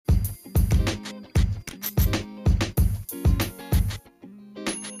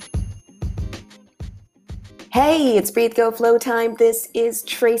Hey, it's Breathe Go Flow time. This is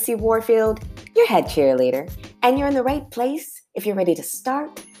Tracy Warfield, your head cheerleader, and you're in the right place if you're ready to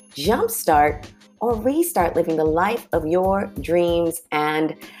start, jumpstart, or restart living the life of your dreams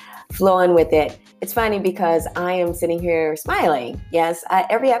and flowing with it. It's funny because I am sitting here smiling. Yes,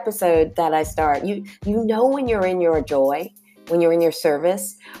 every episode that I start, you know when you're in your joy, when you're in your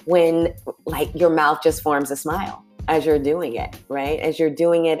service, when like your mouth just forms a smile as you're doing it, right? As you're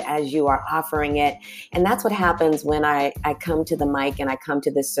doing it, as you are offering it. And that's what happens when I come to the mic and I come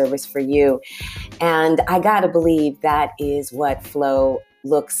to this service for you. And I got to believe that is what flow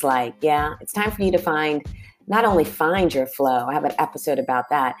looks like. Yeah, it's time for you to not only find your flow, I have an episode about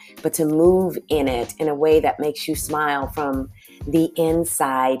that, but to move in it in a way that makes you smile from the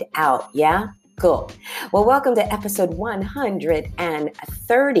inside out. Yeah, cool. Well, welcome to episode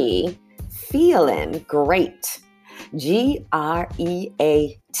 130, Feeling Great. Great.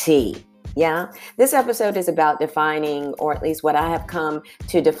 Yeah, this episode is about defining, or at least what I have come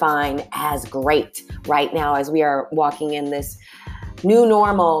to define as great right now as we are walking in this new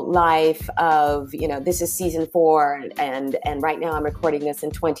normal life of, this is season 4 and right now I'm recording this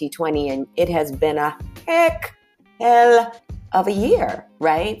in 2020 and it has been a hell of a year,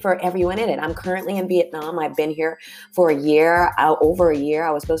 right? For everyone in it. I'm currently in Vietnam. I've been here for a year, over a year.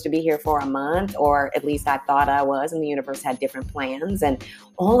 I was supposed to be here for a month, or at least I thought I was, and the universe had different plans. And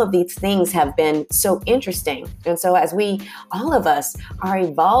all of these things have been so interesting. And so as all of us are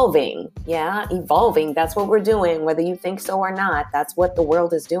evolving, that's what we're doing, whether you think so or not, that's what the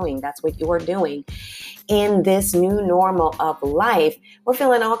world is doing. That's what you're doing. In this new normal of life, we're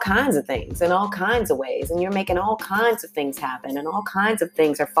feeling all kinds of things in all kinds of ways, and you're making all kinds of things happen, and all kinds of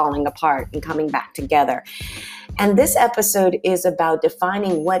things are falling apart and coming back together. And this episode is about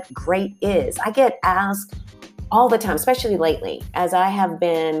defining what great is. I get asked all the time, especially lately, as I have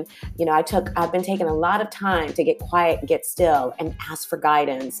been, I've been taking a lot of time to get quiet and get still and ask for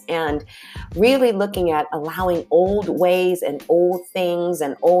guidance, and really looking at allowing old ways and old things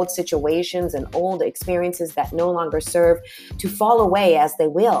and old situations and old experiences that no longer serve to fall away as they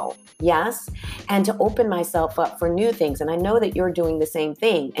will. Yes. And to open myself up for new things. And I know that you're doing the same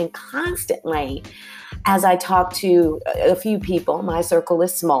thing. And constantly, as I talk to a few people, my circle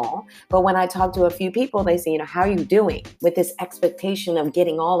is small, but when I talk to a few people, they say, how are you doing, with this expectation of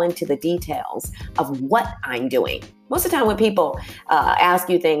getting all into the details of what I'm doing. Most of the time when people ask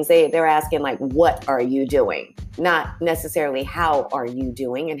you things, they're asking like, what are you doing? Not necessarily how are you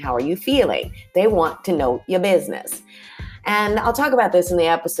doing and how are you feeling? They want to know your business. And I'll talk about this in the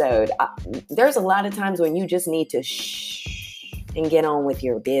episode. There's a lot of times when you just need to shh and get on with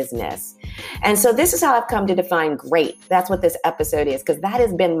your business. And so this is how I've come to define great. That's what this episode is, because that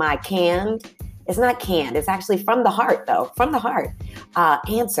has been my it's not canned. It's actually from the heart, though. From the heart.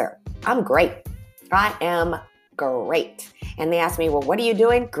 Answer. I'm great. I am great. And they ask me, well, what are you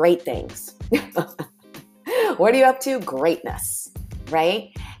doing? Great things. What are you up to? Greatness.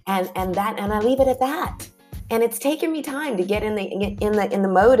 Right? And I leave it at that. And it's taken me time to get in the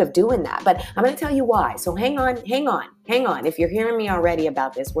mode of doing that. But I'm going to tell you why. So hang on. If you're hearing me already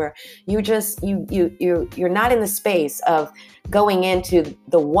about this, where you're not in the space of going into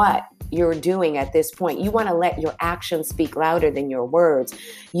the what you're doing at this point. You want to let your actions speak louder than your words.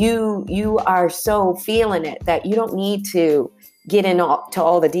 You are so feeling it that you don't need to get into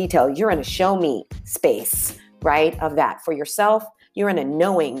all the detail. You're in a show me space, right? Of that for yourself. You're in a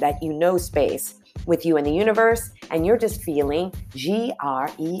knowing that you know space with you in the universe, and you're just feeling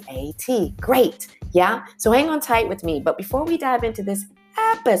great. Yeah. So hang on tight with me. But before we dive into this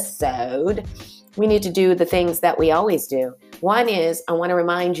episode, we need to do the things that we always do. One is I want to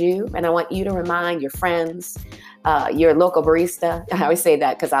remind you, and I want you to remind your friends, your local barista. I always say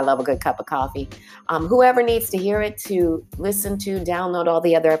that because I love a good cup of coffee. Whoever needs to hear it, to listen to, download all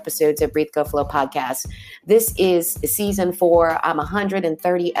the other episodes of Breathe Go Flow podcast. This is season 4. I'm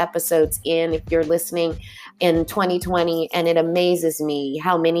 130 episodes in if you're listening in 2020. And it amazes me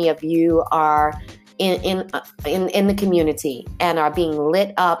how many of you are in the community and are being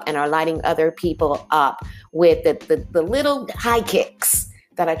lit up and are lighting other people up with the little high kicks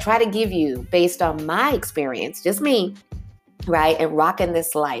that I try to give you based on my experience, just me, right? And rocking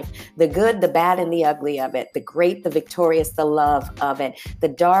this life, the good, the bad, and the ugly of it, the great, the victorious, the love of it, the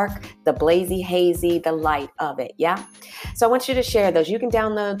dark, the blazy, hazy, the light of it. Yeah. So I want you to share those. You can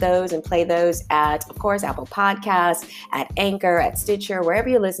download those and play those at, of course, Apple Podcasts, at Anchor, at Stitcher, wherever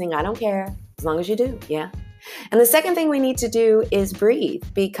you're listening. I don't care, as long as you do. Yeah. And the second thing we need to do is breathe,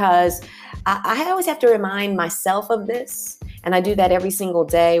 because I always have to remind myself of this. And I do that every single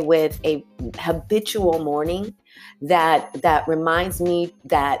day with a habitual morning that reminds me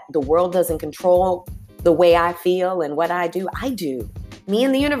that the world doesn't control the way I feel and what I do, me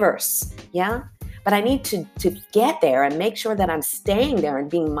and the universe. Yeah. But I need to get there and make sure that I'm staying there and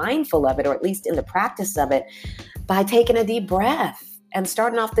being mindful of it, or at least in the practice of it, by taking a deep breath and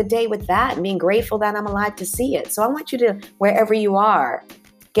starting off the day with that and being grateful that I'm alive to see it. So I want you to, wherever you are,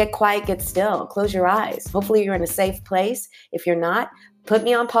 get quiet, get still, close your eyes. Hopefully you're in a safe place. If you're not, put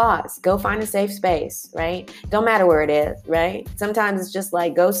me on pause. Go find a safe space, right? Don't matter where it is, right? Sometimes it's just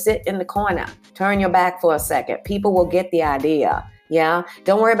like, go sit in the corner, turn your back for a second. People will get the idea. Yeah.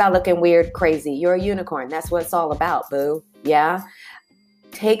 Don't worry about looking weird, crazy. You're a unicorn. That's what it's all about, boo. Yeah.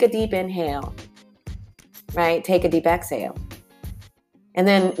 Take a deep inhale, right? Take a deep exhale. And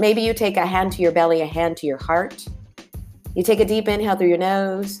then maybe you take a hand to your belly, a hand to your heart. You take a deep inhale through your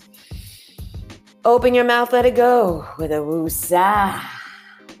nose. Open your mouth, let it go with a woo-sa.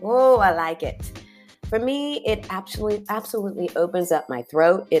 Oh, I like it. For me, it absolutely opens up my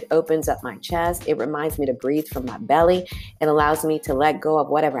throat. It opens up my chest. It reminds me to breathe from my belly. It allows me to let go of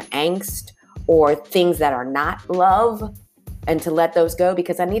whatever angst or things that are not love, and to let those go,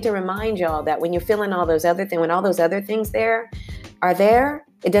 because I need to remind y'all that when you're feeling all those other things, when all those other things are there,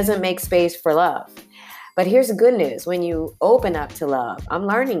 it doesn't make space for love. But here's the good news. When you open up to love, I'm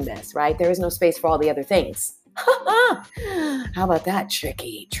learning this, right? There is no space for all the other things. How about that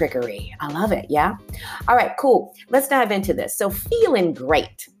trickery? I love it. Yeah. All right, cool. Let's dive into this. So feeling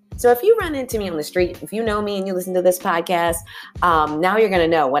great. So if you run into me on the street, if you know me and you listen to this podcast, now you're going to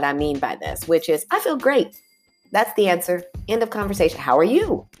know what I mean by this, which is I feel great. That's the answer. End of conversation. How are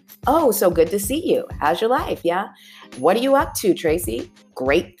you? Oh, so good to see you. How's your life? Yeah. What are you up to, Tracy?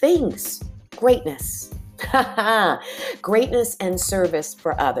 Great things. Greatness. Greatness and service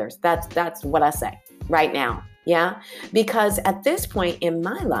for others. That's what I say right now. Yeah. Because at this point in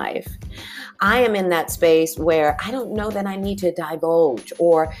my life, I am in that space where I don't know that I need to divulge,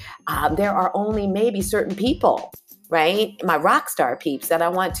 or there are only maybe certain people, right? My rock star peeps, that I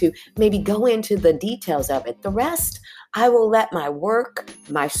want to maybe go into the details of it. The rest, I will let my work,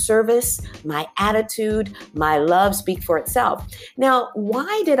 my service, my attitude, my love speak for itself. Now,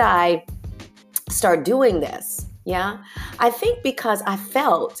 why did I start doing this? Yeah, I think because I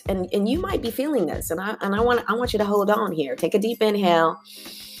felt, and you might be feeling this, and I want you to hold on here. Take a deep inhale,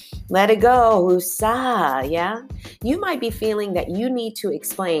 let it go, woosah. Yeah, you might be feeling that you need to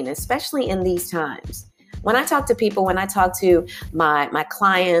explain, especially in these times. When I talk to people, when I talk to my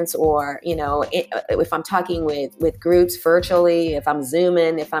clients, or, if I'm talking with groups virtually, if I'm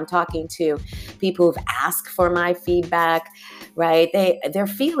Zooming, if I'm talking to people who've asked for my feedback, right? They're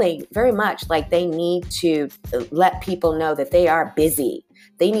feeling very much like they need to let people know that they are busy.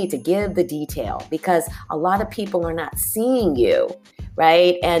 They need to give the detail, because a lot of people are not seeing you,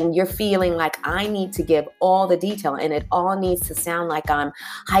 right? And you're feeling like I need to give all the detail, and it all needs to sound like I'm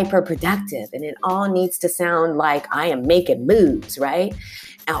hyper productive, and it all needs to sound like I am making moves, right?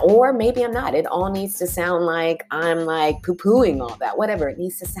 Or maybe I'm not. It all needs to sound like I'm like poo-pooing all that, whatever. It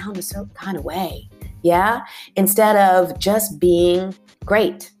needs to sound a certain kind of way. Yeah. Instead of just being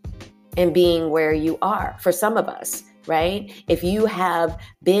great and being where you are. For some of us, right? If you have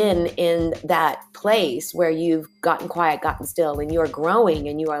been in that place where you've gotten quiet, gotten still, and you are growing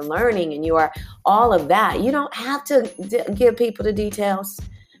and you are learning and you are all of that, you don't have to give people the details,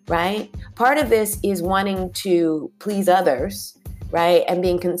 right? Part of this is wanting to please others, right? And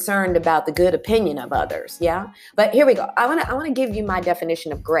being concerned about the good opinion of others. Yeah. But here we go. I want to give you my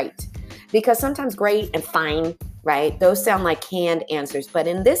definition of great, because sometimes great and fine, right? Those sound like canned answers. But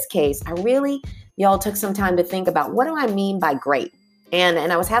in this case, y'all took some time to think about, what do I mean by great? And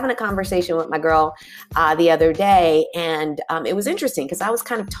I was having a conversation with my girl the other day, and it was interesting because I was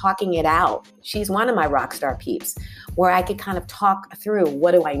kind of talking it out. She's one of my rock star peeps, where I could kind of talk through,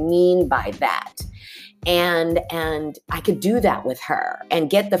 what do I mean by that? And I could do that with her and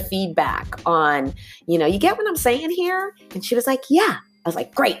get the feedback on, you get what I'm saying here? And she was like, yeah. I was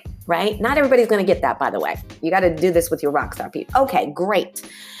like, great, right? Not everybody's going to get that, by the way. You got to do this with your rock star people. Okay,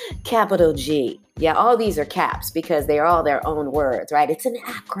 great. Capital G. Yeah, all these are caps because they are all their own words, right? It's an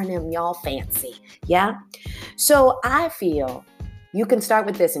acronym, y'all fancy. Yeah. So I feel you can start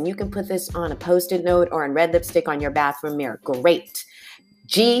with this, and you can put this on a Post-it note or in red lipstick on your bathroom mirror. Great.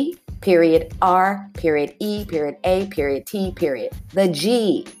 G, period, R, period, E, period, A, period, T, period. The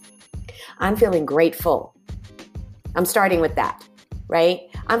G. I'm feeling grateful. I'm starting with that. Right?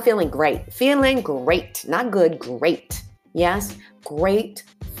 I'm feeling great, not good, great. Yes,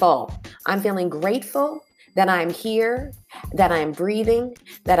 grateful. I'm feeling grateful that I'm here, that I'm breathing,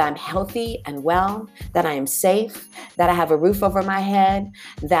 that I'm healthy and well, that I am safe, that I have a roof over my head,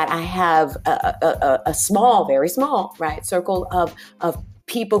 that I have a small, very small, right, circle of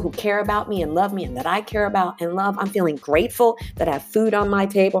people who care about me and love me and that I care about and love. I'm feeling grateful that I have food on my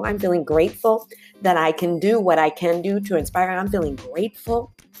table. I'm feeling grateful that I can do what I can do to inspire. I'm feeling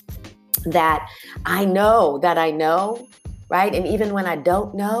grateful that I know, right? And even when I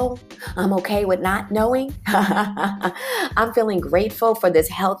don't know, I'm okay with not knowing. I'm feeling grateful for this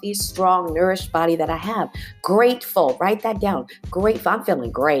healthy, strong, nourished body that I have. Grateful, write that down. Grateful, I'm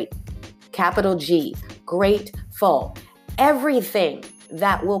feeling great. Capital G, grateful. Everything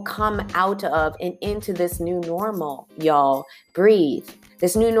that will come out of and into this new normal, y'all, breathe.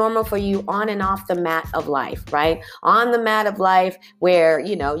 This new normal for you on and off the mat of life, right? On the mat of life where,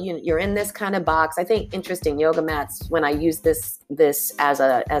 you're in this kind of box. I think interesting yoga mats, when I use this as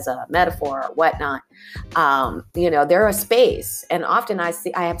a metaphor or whatnot, they're a space. And often I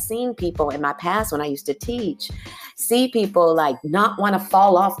have seen people in my past when I used to teach, see people like not want to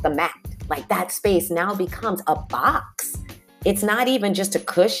fall off the mat. Like that space now becomes a box. It's not even just a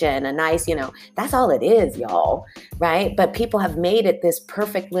cushion, a nice, that's all it is, y'all, right? But people have made it this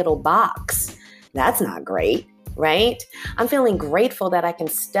perfect little box. That's not great, right? I'm feeling grateful that I can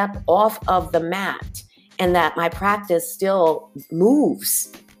step off of the mat and that my practice still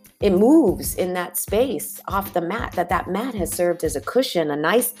moves. It moves in that space off the mat, that mat has served as a cushion, a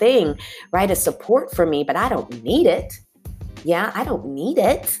nice thing, right? A support for me, but I don't need it. Yeah, I don't need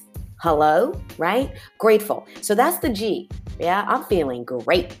it. Hello, right? Grateful. So that's the G. Yeah, I'm feeling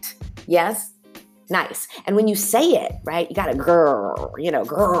great. Yes, nice. And when you say it, right, you got to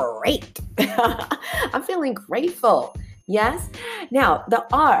great. I'm feeling grateful. Yes. Now, the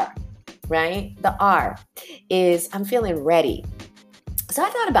R, right? The R is I'm feeling ready. So I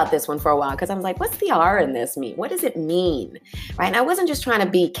thought about this one for a while because I'm like, what's the R in this mean? What does it mean? Right? And I wasn't just trying to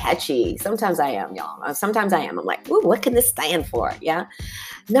be catchy. Sometimes I am, y'all. Sometimes I am. I'm like, ooh, what can this stand for? Yeah.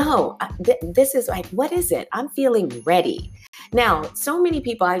 No, this is like, what is it? I'm feeling ready. Now, so many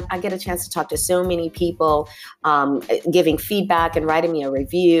people, I get a chance to talk to so many people giving feedback and writing me a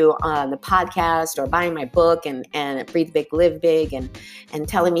review on the podcast or buying my book and Breathe Big, Live Big and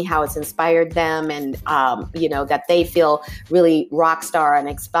telling me how it's inspired them and, that they feel really rock star and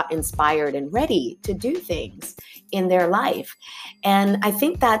inspired and ready to do things in their life. And I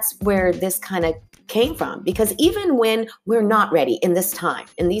think that's where this kind of came from, because even when we're not ready in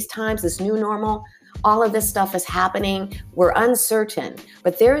these times, this new normal, all of this stuff is happening. We're uncertain,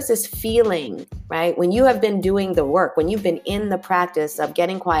 but there is this feeling, right? When you have been doing the work, when you've been in the practice of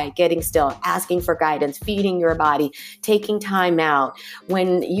getting quiet, getting still, asking for guidance, feeding your body, taking time out,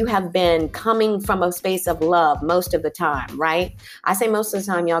 when you have been coming from a space of love most of the time, right? I say most of the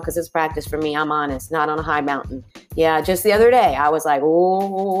time, y'all, because it's practice for me. I'm honest, not on a high mountain. Yeah, just the other day, I was like,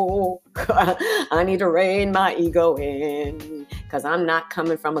 oh, I need to rein my ego in because I'm not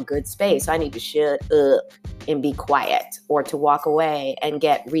coming from a good space. I need to shut up and be quiet or to walk away and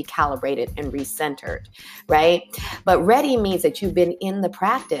get recalibrated and recentered, right? But ready means that you've been in the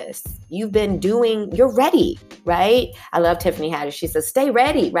practice. You're ready, right? I love Tiffany Haddish. She says, stay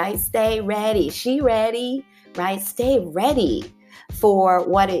ready, right? Stay ready. She ready, right? Stay ready for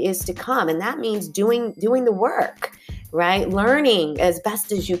what it is to come. And that means doing the work, right? Learning as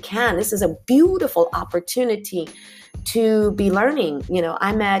best as you can. This is a beautiful opportunity to be learning.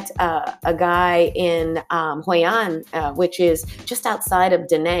 I met a guy in Hoi An, which is just outside of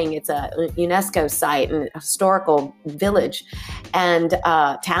Da Nang. It's a UNESCO site and historical village and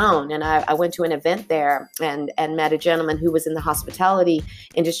town. And I went to an event there and met a gentleman who was in the hospitality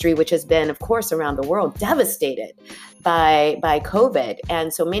industry, which has been, of course, around the world, devastated by COVID.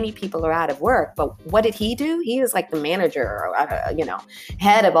 And so many people are out of work. But what did he do? He was like the manager,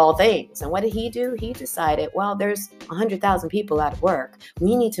 head of all things. And what did he do? He decided, well, there's 100,000 people out of work.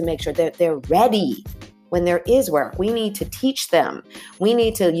 We need to make sure that they're ready when there is work. We need to teach them. We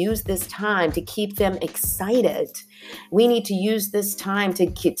need to use this time to keep them excited. We need to use this time to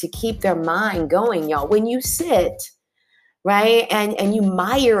keep their mind going, y'all. When you sit, right, and you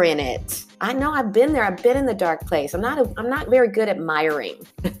mire in it. I know I've been there. I've been in the dark place. I'm not very good at miring.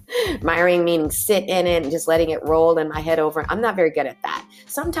 Miring meaning sit in it and just letting it roll in my head over. I'm not very good at that.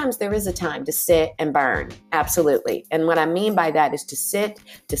 Sometimes there is a time to sit and burn. Absolutely. And what I mean by that is to sit,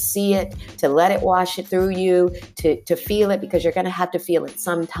 to see it, to let it wash it through you, to feel it, because you're going to have to feel it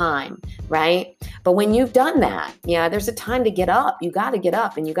sometime, right? But when you've done that, there's a time to get up. You got to get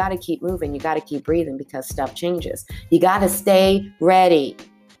up and you got to keep moving. You got to keep breathing because stuff changes. You got to stay ready.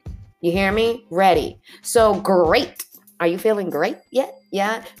 You hear me? Ready. So great. Are you feeling great yet?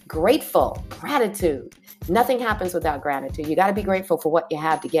 Yeah. Grateful. Gratitude. Nothing happens without gratitude. You got to be grateful for what you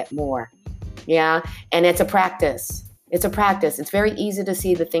have to get more. Yeah. And it's a practice. It's a practice. It's very easy to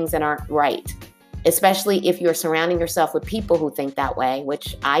see the things that aren't right. especially if you're surrounding yourself with people who think that way,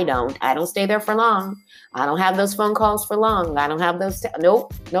 which I don't. I don't stay there for long. I don't have those phone calls for long. I don't have those.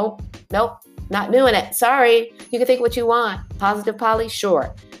 Nope. Not doing it. Sorry. You can think what you want. Positive Polly,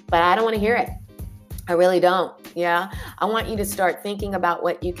 sure. But I don't want to hear it. I really don't. Yeah. I want you to start thinking about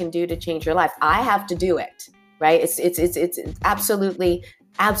what you can do to change your life. I have to do it, right? It's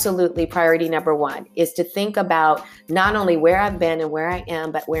absolutely priority number one is to think about not only where I've been and where I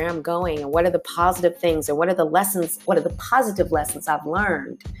am, but where I'm going and what are the positive things and what are the positive lessons I've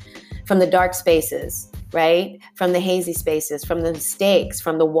learned from the dark spaces, right? From the hazy spaces, from the mistakes,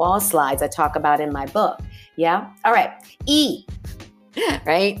 from the wall slides I talk about in my book. Yeah. All right. E,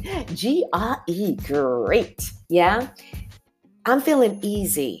 right? G-R-E, great. Yeah. I'm feeling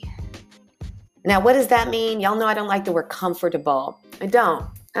easy. Now, what does that mean? Y'all know I don't like the word comfortable. I don't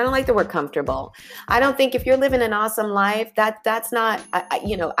like the word comfortable. I don't think if you're living an awesome life, that's not,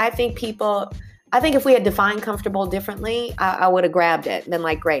 I think if we had defined comfortable differently, I would have grabbed it and been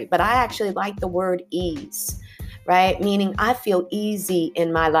like, great. But I actually like the word ease, right? Meaning I feel easy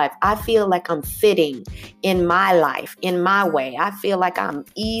in my life. I feel like I'm fitting in my life, in my way. I feel like I'm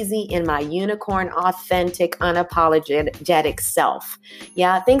easy in my unicorn, authentic, unapologetic self.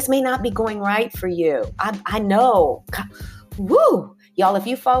 Yeah, things may not be going right for you. I know. Woo! Y'all, if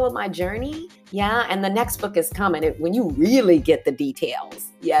you follow my journey, yeah, and the next book is coming, when you really get the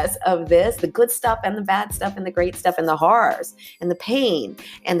details, yes, of this, the good stuff and the bad stuff and the great stuff and the horrors and the pain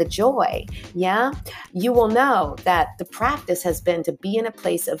and the joy, yeah, you will know that the practice has been to be in a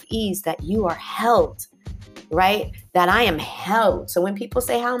place of ease, that you are held, right? That I am held. So when people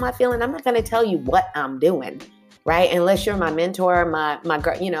say, how am I feeling? I'm not going to tell you what I'm doing. Right? Unless you're my mentor, my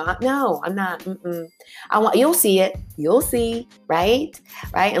girl, no, I'm not. You'll see it. You'll see, right?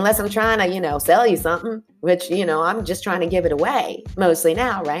 Right? Unless I'm trying to, sell you something, which, I'm just trying to give it away mostly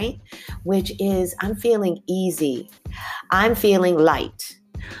now, right? Which is, I'm feeling easy. I'm feeling light.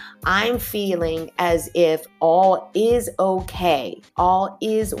 I'm feeling as if all is okay, all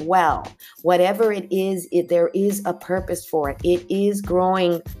is well. Whatever it is, there is a purpose for it. It is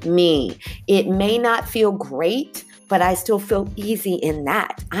growing me. It may not feel great, but I still feel easy in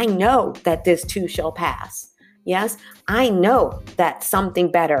that. I know that this too shall pass. Yes, I know that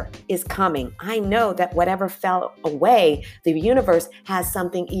something better is coming. I know that whatever fell away, the universe has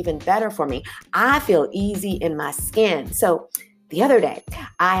something even better for me. I feel easy in my skin. So the other day,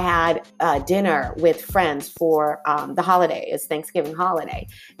 I had dinner with friends for the holiday. It's Thanksgiving holiday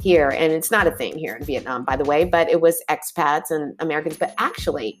here. And it's not a thing here in Vietnam, by the way, but it was expats and Americans. But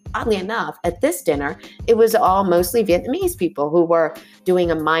actually, oddly enough, at this dinner, it was all mostly Vietnamese people who were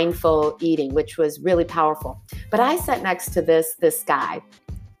doing a mindful eating, which was really powerful. But I sat next to this guy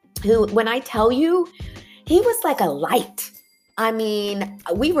who, when I tell you, he was like a light. I mean,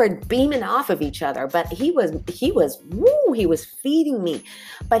 we were beaming off of each other, but he was feeding me.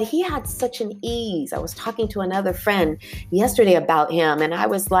 But he had such an ease. I was talking to another friend yesterday about him, and I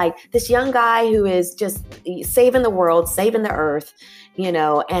was like, this young guy who is just saving the world, saving the earth,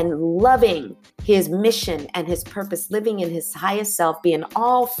 and loving his mission and his purpose, living in his highest self, being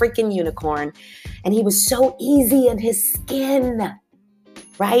all freaking unicorn. And he was so easy in his skin.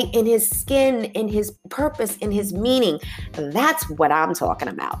 Right? In his skin, in his purpose, in his meaning. That's what I'm talking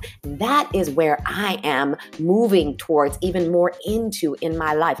about. That is where I am moving towards, even more into in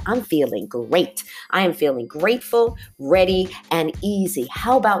my life. I'm feeling great. I am feeling grateful, ready, and easy.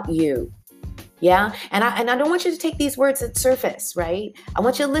 How about you? Yeah. And I don't want you to take these words at surface, right? I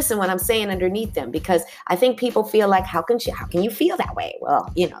want you to listen when I'm saying underneath them, because I think people feel like, how can you feel that way?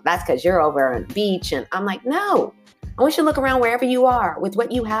 Well, that's because you're over on the beach. And I'm like, no. I want you to look around wherever you are with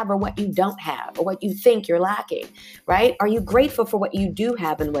what you have or what you don't have or what you think you're lacking, right? Are you grateful for what you do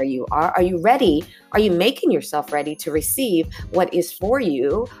have and where you are? Are you ready? Are you making yourself ready to receive what is for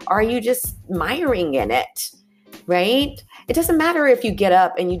you? Or are you just miring in it, right? It doesn't matter if you get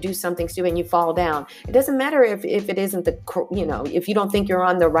up and you do something stupid and you fall down. It doesn't matter if it isn't if you don't think you're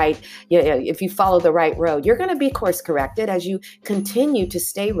on the right, if you follow the right road, you're going to be course corrected as you continue to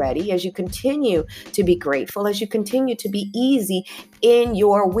stay ready, as you continue to be grateful, as you continue to be easy in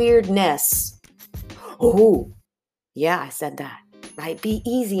your weirdness. Oh, yeah, I said that, right? Be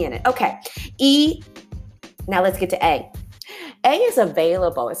easy in it. Okay. E. Now let's get to A. A is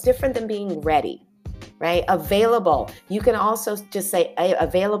available. It's different than being ready. Right? Available. You can also just say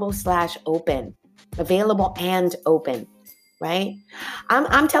available/open, available and open, right?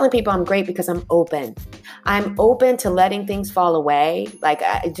 I'm telling people I'm great because I'm open. I'm open to letting things fall away. Like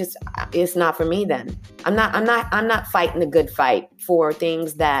it's not for me then. I'm not fighting the good fight for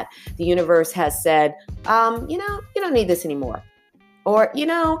things that the universe has said, you don't need this anymore. Or,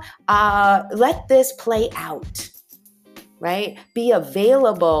 let this play out, right? Be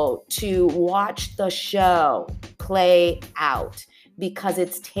available to watch the show play out because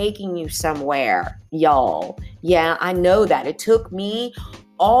it's taking you somewhere, y'all. Yeah, I know that. It took me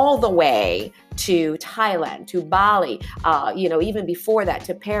all the way to Thailand, to Bali, even before that,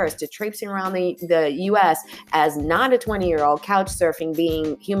 to Paris, to traipsing around the US as not a 20-year-old, couch surfing,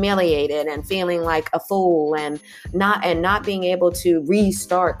 being humiliated and feeling like a fool and not being able to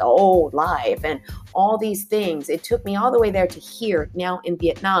restart the old life and all these things. It took me all the way there to here now in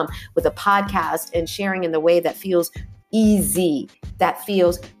Vietnam with a podcast and sharing in the way that feels easy, that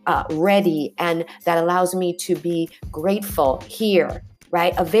feels ready, and that allows me to be grateful here.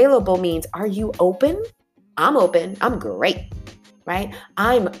 Right? Available means, are you open? I'm open. I'm great. Right?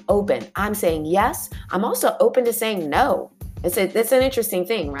 I'm open. I'm saying yes. I'm also open to saying no. It's an interesting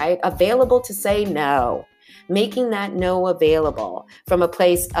thing, right? Available to say no. Making that no available from a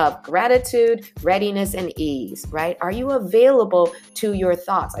place of gratitude, readiness, and ease, right? Are you available to your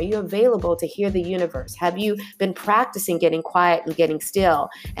thoughts? Are you available to hear the universe? Have you been practicing getting quiet and getting still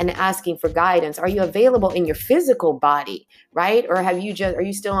and asking for guidance? Are you available in your physical body, right? Or are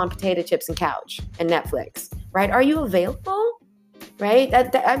you still on potato chips and couch and Netflix, right? Are you available? Right?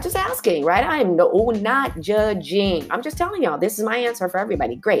 I'm just asking, right? I'm not judging. I'm just telling y'all, this is my answer for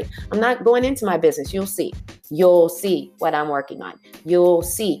everybody. Great. I'm not going into my business. You'll see. You'll see what I'm working on. You'll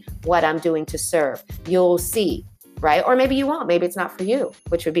see what I'm doing to serve. You'll see, right? Or maybe you won't. Maybe it's not for you,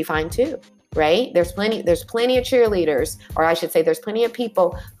 which would be fine too, right? There's plenty of cheerleaders, or I should say there's plenty of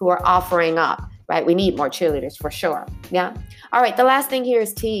people who are offering up, right? We need more cheerleaders for sure. Yeah. All right. The last thing here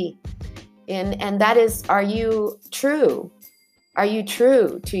is T. And that is, are you true? Are you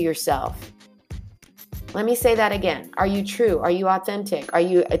true to yourself? Let me say that again. Are you true? Are you authentic?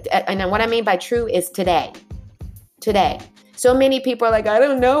 And what I mean by true is today. Today. So many people are like, I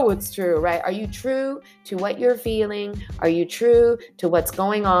don't know what's true, right? Are you true to what you're feeling? Are you true to what's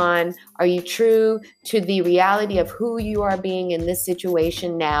going on? Are you true to the reality of who you are being in this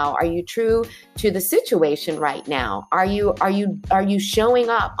situation now? Are you true to the situation right now? Are you showing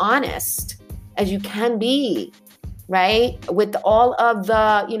up honest as you can be? Right? With all of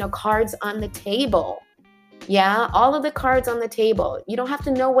the, cards on the table. Yeah. All of the cards on the table. You don't have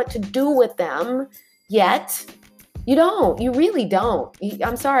to know what to do with them yet. You don't. You really don't.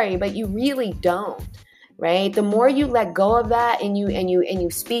 I'm sorry, but you really don't. Right? The more you let go of that and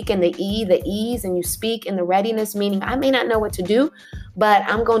you speak in the ease, and you speak in the readiness, meaning I may not know what to do, but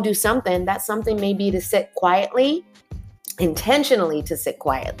I'm going to do something. That something may be to sit quietly, intentionally to sit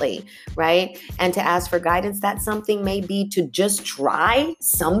quietly, right? And to ask for guidance. That something may be to just try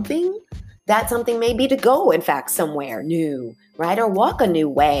something. That something may be to go, in fact, somewhere new, right? Or walk a new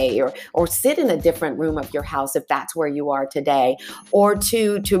way, or sit in a different room of your house if that's where you are today, or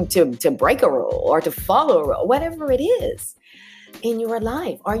to break a rule or to follow a rule, whatever it is in your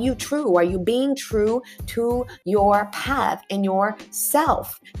life. Are you true? Are you being true to your path and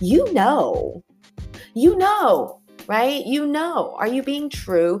yourself? Right? Are you being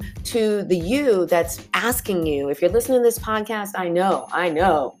true to the you that's asking you? If you're listening to this podcast, I know.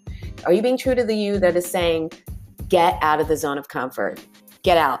 Are you being true to the you that is saying, get out of the zone of comfort?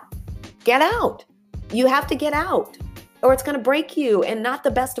 Get out. You have to get out, or it's going to break you, and not the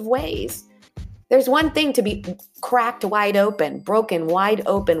best of ways. There's one thing to be cracked wide open, broken wide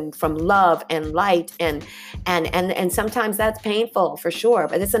open from love and light, and sometimes that's painful for sure.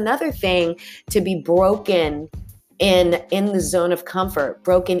 But it's another thing to be broken in the zone of comfort,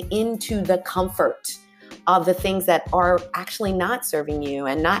 broken into the comfort of the things that are actually not serving you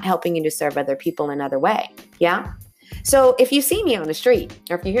and not helping you to serve other people in another way. Yeah. So if you see me on the street,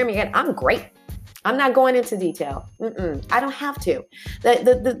 or if you hear me again, I'm great. I'm not going into detail. I don't have to.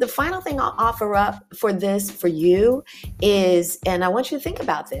 The final thing I'll offer up for you is, and I want you to think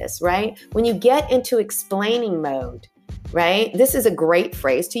about this, right? When you get into explaining mode, right? This is a great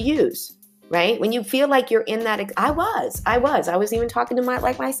phrase to use. Right? When you feel like you're in that, I was even talking to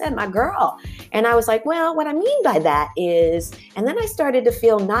my girl. And I was like, well, what I mean by that is, and then I started to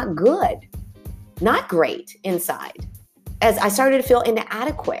feel not good, not great inside, as I started to feel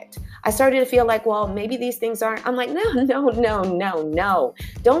inadequate. I started to feel like, well, maybe these things aren't. I'm like, no.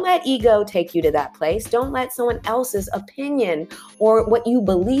 Don't let ego take you to that place. Don't let someone else's opinion or what you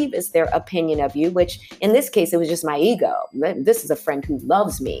believe is their opinion of you, which in this case, it was just my ego. This is a friend who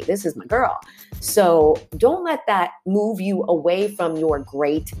loves me. This is my girl. So don't let that move you away from your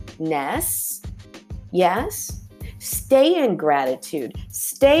greatness. Yes. Stay in gratitude.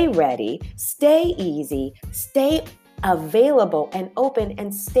 Stay ready. Stay easy. Stay available and open,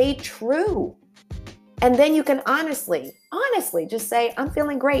 and stay true. And then you can honestly Honestly, just say, I'm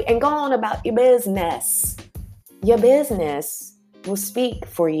feeling great, and go on about your business. Your business will speak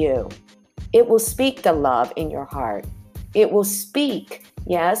for you. It will speak the love in your heart. It will speak,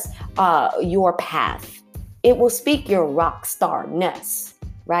 yes, your path. It will speak your rock star-ness,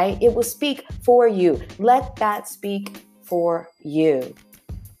 right? It will speak for you. Let that speak for you.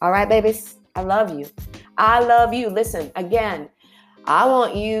 All right, babies, I love you. I love you. Listen, again, I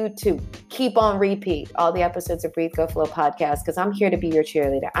want you to keep on repeat all the episodes of Breathe, Go, Flow podcast, because I'm here to be your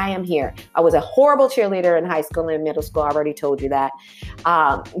cheerleader. I am here. I was a horrible cheerleader in high school and middle school. I already told you that.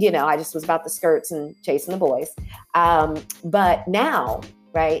 I just was about the skirts and chasing the boys. But now,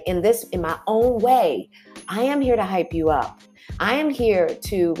 right, in my own way, I am here to hype you up. I am here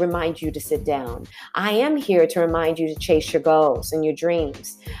to remind you to sit down. I am here to remind you to chase your goals and your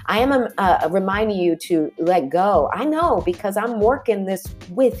dreams. I am reminding you to let go. I know, because I'm working this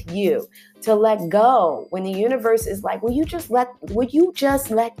with you, to let go. When the universe is like, would you just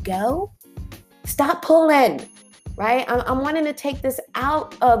let go? Stop pulling. Right? I'm wanting to take this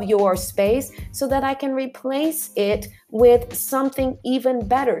out of your space so that I can replace it with something even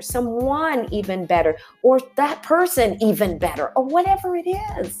better, someone even better, or that person even better, or whatever it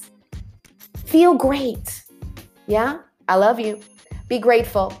is. Feel great. Yeah? I love you. Be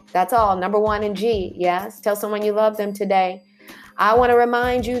grateful. That's all. Number 1 in G. Yes? Tell someone you love them today. I want to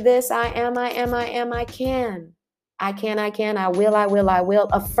remind you this. I can. I will.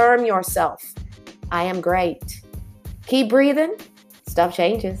 Affirm yourself. I am great. Keep breathing. Stuff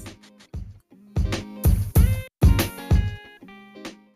changes.